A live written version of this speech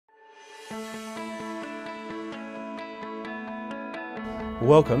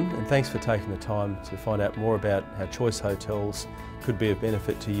Welcome, and thanks for taking the time to find out more about how Choice Hotels could be of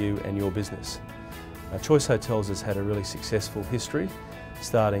benefit to you and your business. Choice Hotels has had a really successful history,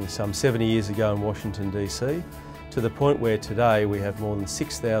 starting some 70 years ago in Washington DC, to the point where today we have more than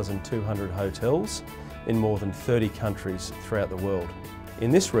 6,200 hotels in more than 30 countries throughout the world. In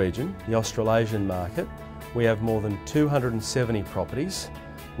this region, the Australasian market, we have more than 270 properties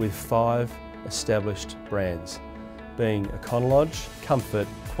with 5 established brands, being Econolodge, Comfort,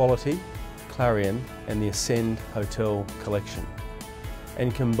 Quality, Clarion and the Ascend Hotel Collection.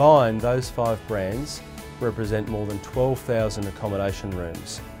 And combined, those 5 brands represent more than 12,000 accommodation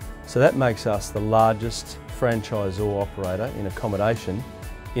rooms. So that makes us the largest franchisor operator in accommodation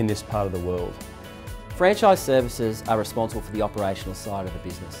in this part of the world. Franchise services are responsible for the operational side of the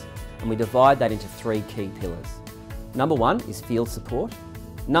business, and we divide that into 3 key pillars. Number 1 is field support,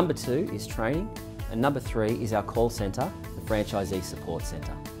 number 2 is training, and number 3 is our call centre, the Franchisee Support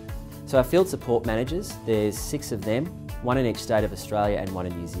Centre. So our field support managers, there's 6 of them, 1 in each state of Australia and 1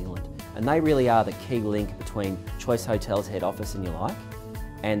 in New Zealand. And they really are the key link between Choice Hotels head office, and you like,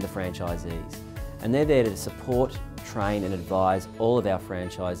 and the franchisees. And they're there to support, train and advise all of our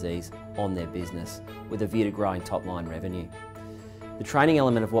franchisees on their business with a view to growing top line revenue. The training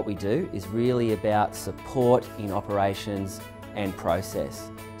element of what we do is really about support in operations and process.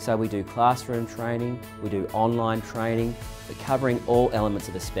 So we do classroom training, we do online training, we're covering all elements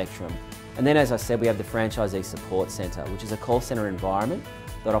of the spectrum. And then, as I said, we have the Franchisee Support Centre, which is a call centre environment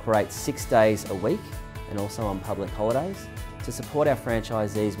that operates 6 days a week and also on public holidays to support our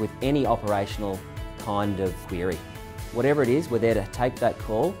franchisees with any operational kind of query. Whatever it is, we're there to take that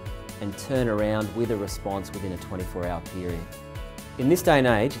call and turn around with a response within a 24-hour period. In this day and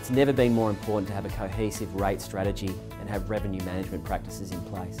age, it's never been more important to have a cohesive rate strategy and have revenue management practices in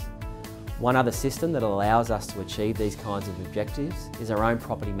place. One other system that allows us to achieve these kinds of objectives is our own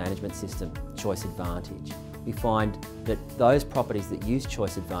property management system, Choice Advantage. We find that those properties that use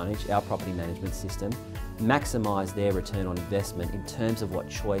Choice Advantage, our property management system, maximise their return on investment in terms of what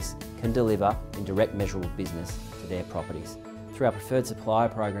Choice can deliver in direct measurable business to their properties. Through our preferred supplier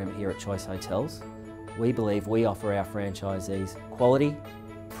program here at Choice Hotels, we believe we offer our franchisees quality,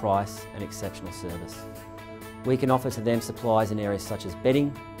 price and exceptional service. We can offer to them supplies in areas such as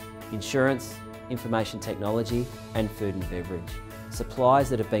bedding, insurance, information technology and food and beverage. Supplies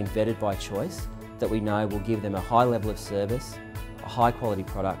that have been vetted by Choice that we know will give them a high level of service, a high quality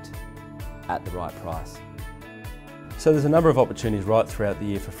product at the right price. So there's a number of opportunities right throughout the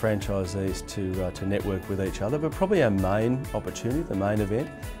year for franchisees to network with each other, but probably our main opportunity, the main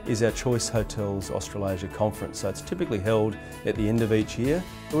event, is our Choice Hotels Australasia conference. So it's typically held at the end of each year.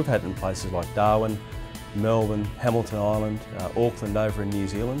 We've had it in places like Darwin, Melbourne, Hamilton Island, Auckland over in New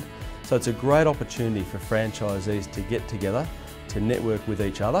Zealand. So it's a great opportunity for franchisees to get together, to network with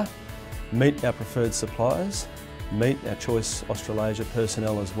each other, meet our preferred suppliers, meet our Choice Australasia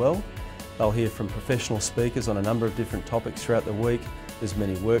personnel as well. They'll hear from professional speakers on a number of different topics throughout the week. There's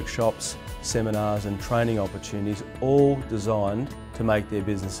many workshops, seminars and training opportunities, all designed to make their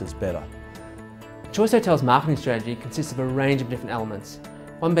businesses better. Choice Hotels' marketing strategy consists of a range of different elements.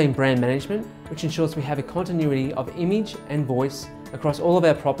 One being brand management, which ensures we have a continuity of image and voice across all of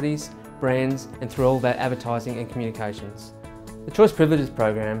our properties, brands and through all of our advertising and communications. The Choice Privileges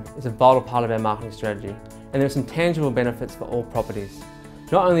program is a vital part of our marketing strategy, and there are some tangible benefits for all properties.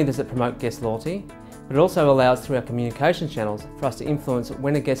 Not only does it promote guest loyalty, but it also allows through our communication channels for us to influence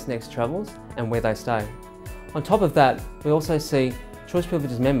when a guest next travels and where they stay. On top of that, we also see Choice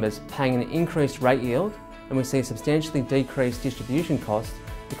Privileges members paying an increased rate yield, and we see substantially decreased distribution costs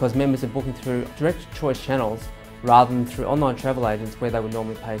because members are booking through direct Choice channels rather than through online travel agents where they would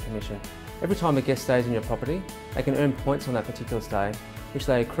normally pay a commission. Every time a guest stays in your property, they can earn points on that particular stay, which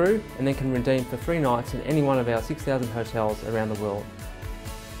they accrue and then can redeem for free nights in any one of our 6,000 hotels around the world.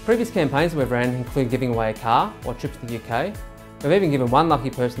 Previous campaigns we've ran include giving away a car or trips to the UK. We've even given one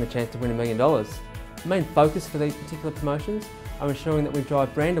lucky person the chance to win $1 million. The main focus for these particular promotions are ensuring that we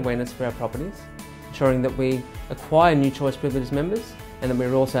drive brand awareness for our properties, ensuring that we acquire new Choice Privileges members, and that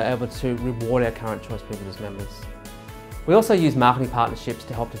we're also able to reward our current Choice Privileges members. We also use marketing partnerships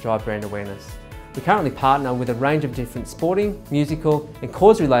to help to drive brand awareness. We currently partner with a range of different sporting, musical and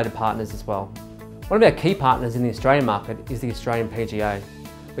cause-related partners as well. One of our key partners in the Australian market is the Australian PGA.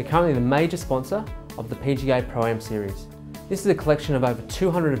 We're currently the major sponsor of the PGA Pro-Am Series. This is a collection of over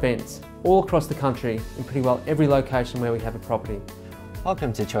 200 events all across the country in pretty well every location where we have a property.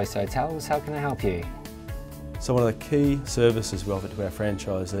 Welcome to Choice Hotels, how can I help you? So one of the key services we offer to our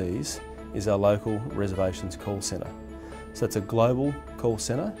franchisees is our local reservations call centre. So it's a global call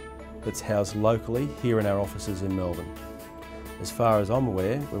centre that's housed locally here in our offices in Melbourne. As far as I'm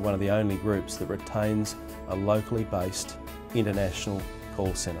aware, we're one of the only groups that retains a locally based international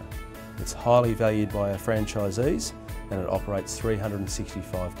call centre. It's highly valued by our franchisees and it operates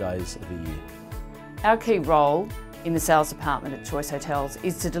 365 days of the year. Our key role in the sales department at Choice Hotels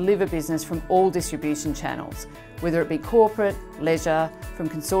is to deliver business from all distribution channels, whether it be corporate, leisure, from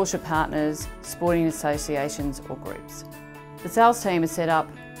consortia partners, sporting associations or groups. The sales team is set up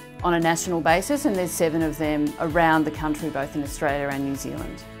on a national basis and there's 7 of them around the country, both in Australia and New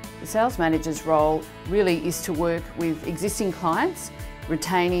Zealand. The sales manager's role really is to work with existing clients,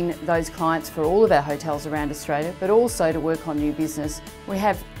 retaining those clients for all of our hotels around Australia, but also to work on new business. We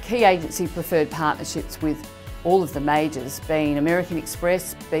have key agency preferred partnerships with all of the majors, being American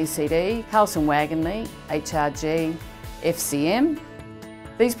Express, BCD, Carlson Wagonly, HRG, FCM.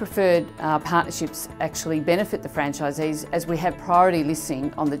 These preferred partnerships actually benefit the franchisees as we have priority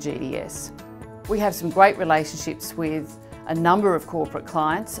listing on the GDS. We have some great relationships with a number of corporate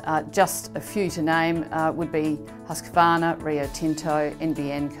clients. Just a few to name would be Husqvarna, Rio Tinto,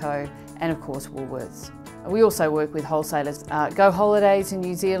 NBN Co and of course Woolworths. We also work with wholesalers, Go Holidays in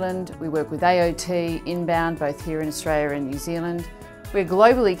New Zealand. We work with AOT, Inbound, both here in Australia and New Zealand. We're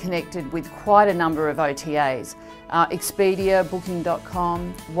globally connected with quite a number of OTAs. Expedia,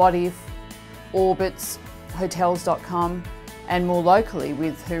 Booking.com, What If, Orbitz, Hotels.com and more locally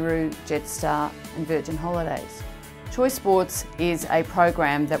with Huru, Jetstar and Virgin Holidays. Choice Sports is a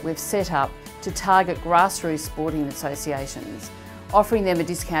program that we've set up to target grassroots sporting associations, offering them a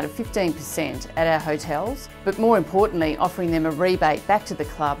discount of 15% at our hotels, but more importantly offering them a rebate back to the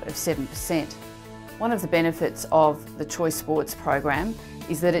club of 7%. One of the benefits of the Choice Sports program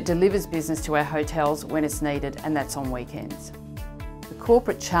is that it delivers business to our hotels when it's needed, and that's on weekends. The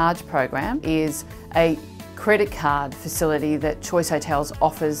Corporate Charge program is a credit card facility that Choice Hotels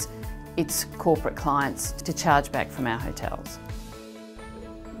offers its corporate clients to charge back from our hotels.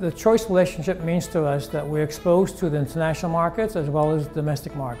 The Choice relationship means to us that we're exposed to the international markets as well as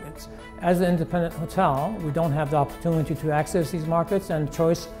domestic markets. As an independent hotel, we don't have the opportunity to access these markets, and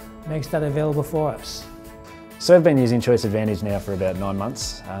Choice makes that available for us. So I've been using Choice Advantage now for about 9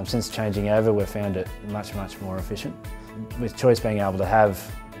 months. Since changing over, we've found it much more efficient. With Choice being able to have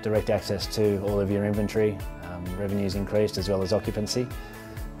direct access to all of your inventory, revenue's increased as well as occupancy,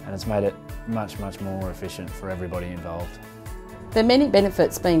 and it's made it much more efficient for everybody involved. There are many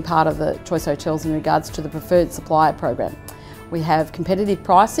benefits being part of the Choice Hotels in regards to the preferred supplier program. We have competitive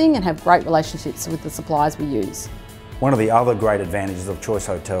pricing and have great relationships with the suppliers we use. One of the other great advantages of Choice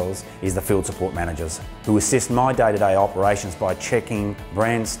Hotels is the field support managers, who assist my day-to-day operations by checking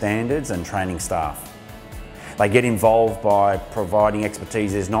brand standards and training staff. They get involved by providing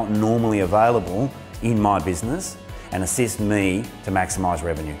expertise that is not normally available in my business and assist me to maximise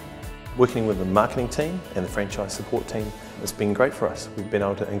revenue. Working with the marketing team and the franchise support team has been great for us. We've been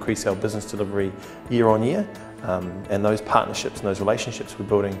able to increase our business delivery year on year, and those partnerships and those relationships we're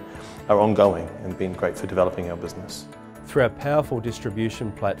building are ongoing and been great for developing our business. Through our powerful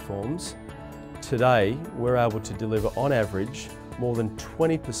distribution platforms, today we're able to deliver on average more than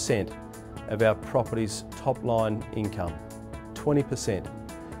 20% of our property's top line income. 20%.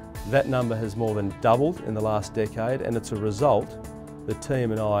 That number has more than doubled in the last decade, and it's a result the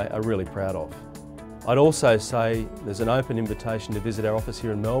team and I are really proud of. I'd also say there's an open invitation to visit our office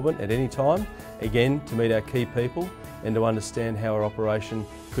here in Melbourne at any time, again to meet our key people and to understand how our operation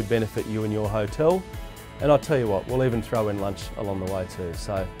could benefit you and your hotel. And I'll tell you what, we'll even throw in lunch along the way too.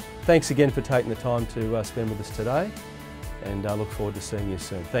 So thanks again for taking the time to spend with us today, and I look forward to seeing you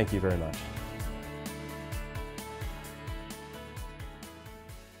soon. Thank you very much.